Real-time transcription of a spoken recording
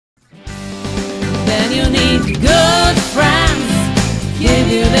need good friends, give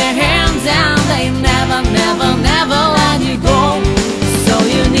you their hands and they never, never, never let you go. So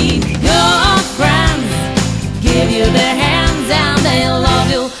you need good friends, give you their hands and they love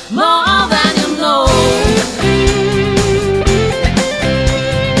you more than you know.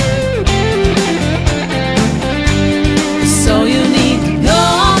 So you need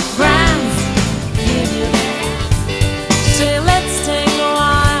good friends, give you their hands. Say let's take a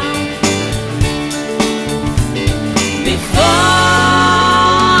while before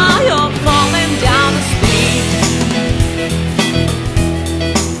you're falling down the street.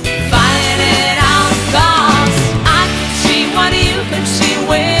 Find it out, 'cause I can see what you can see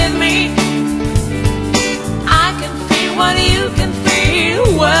with me. I can feel what you can feel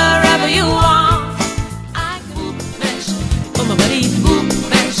wherever you are. I can oop mesh, oh my body, oop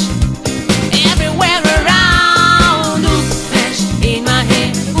mesh, everywhere around. Oop mesh in my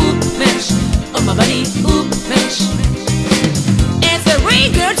head, oop mesh, oh my body, oop mesh. It's a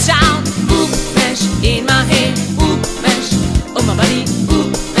real good sound. Oop mesh in my head, oop mesh, oh my body,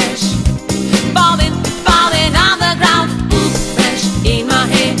 oop mesh. Falling, falling on the ground. Oop mesh in my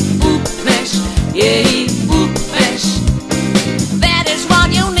head, oop mesh, yeah, oop mesh. That is what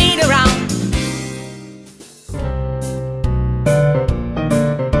you need around.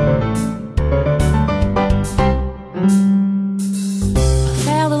 I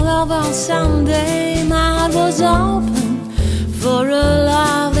fell in love on Sunday, my heart was open for a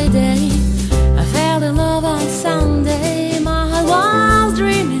lovely day. I fell in love on Sunday, my heart was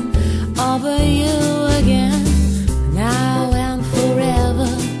dreaming over you again. Now and forever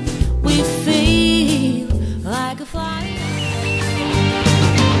we feel like a flying.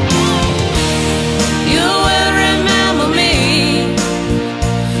 You will remember me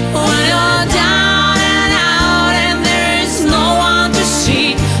when you're down and out and there is no one to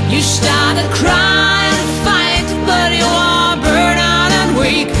see. You started crying and fight, but you are burned out and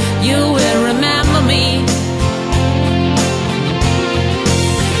weak. You will remember me.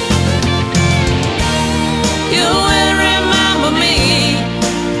 You will remember me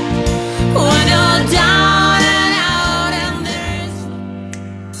when you're down and out and there is.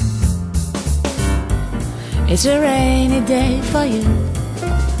 It's a rainy day for you.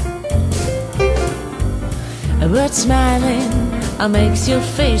 A bird smiling makes your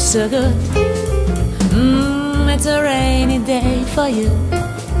face so good. It's a rainy day for you.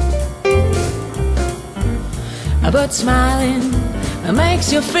 A bird smiling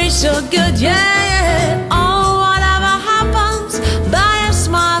makes your face so good, yeah. Oh, whatever happens, buy a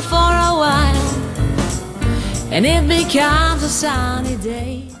smile for a while, and it becomes a sunny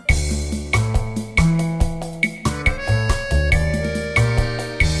day.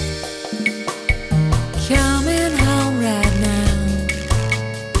 Coming home right now,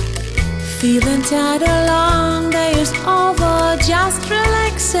 feeling tired, a long day is over, just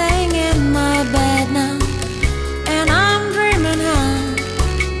relaxing in my bed now. And I'm dreaming how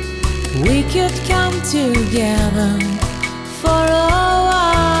we could come together for a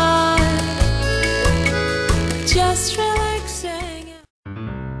while, just relaxing.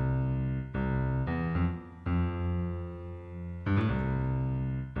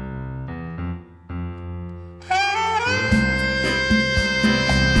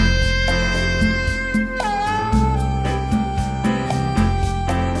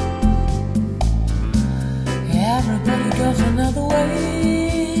 Everybody goes another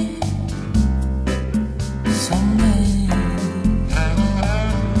way someday.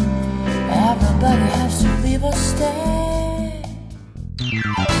 Everybody has to leave or stay.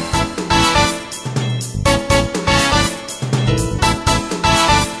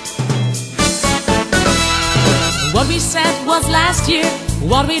 What we said was last year,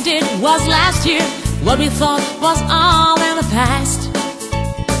 what we did was last year, what we thought was all in the past.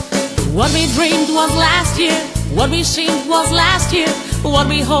 What we dreamed was last year, what we seemed was last year, what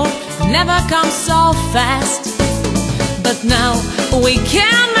we hoped never comes so fast. But now we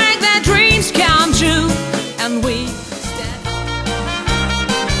can make their dreams come true, and we stand.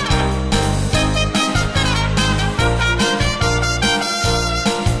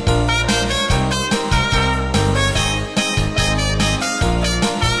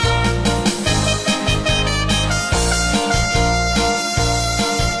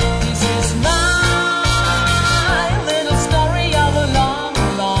 This is my little story of a long,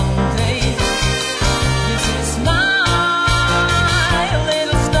 long day. This is my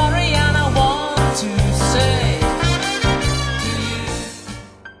little story, and I want to say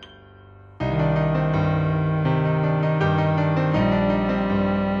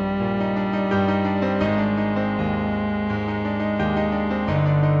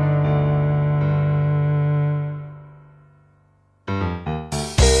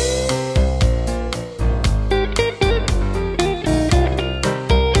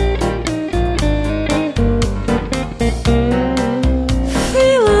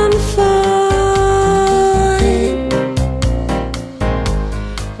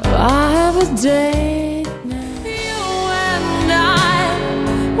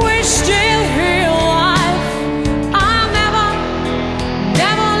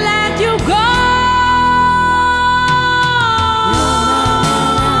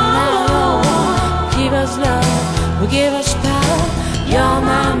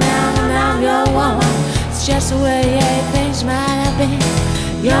That's the way things might have been.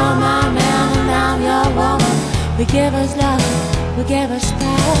 You're my man and I'm your woman. We give us love, we give us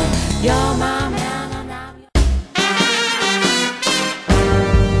power. You're my man and I'm your...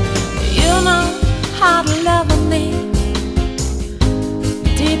 You know how to love me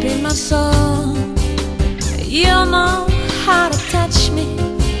deep in my soul. You know how to touch me,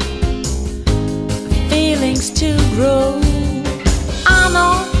 feelings to grow. I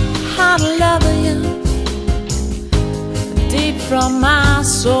know how to love you deep from my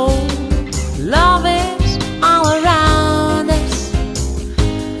soul.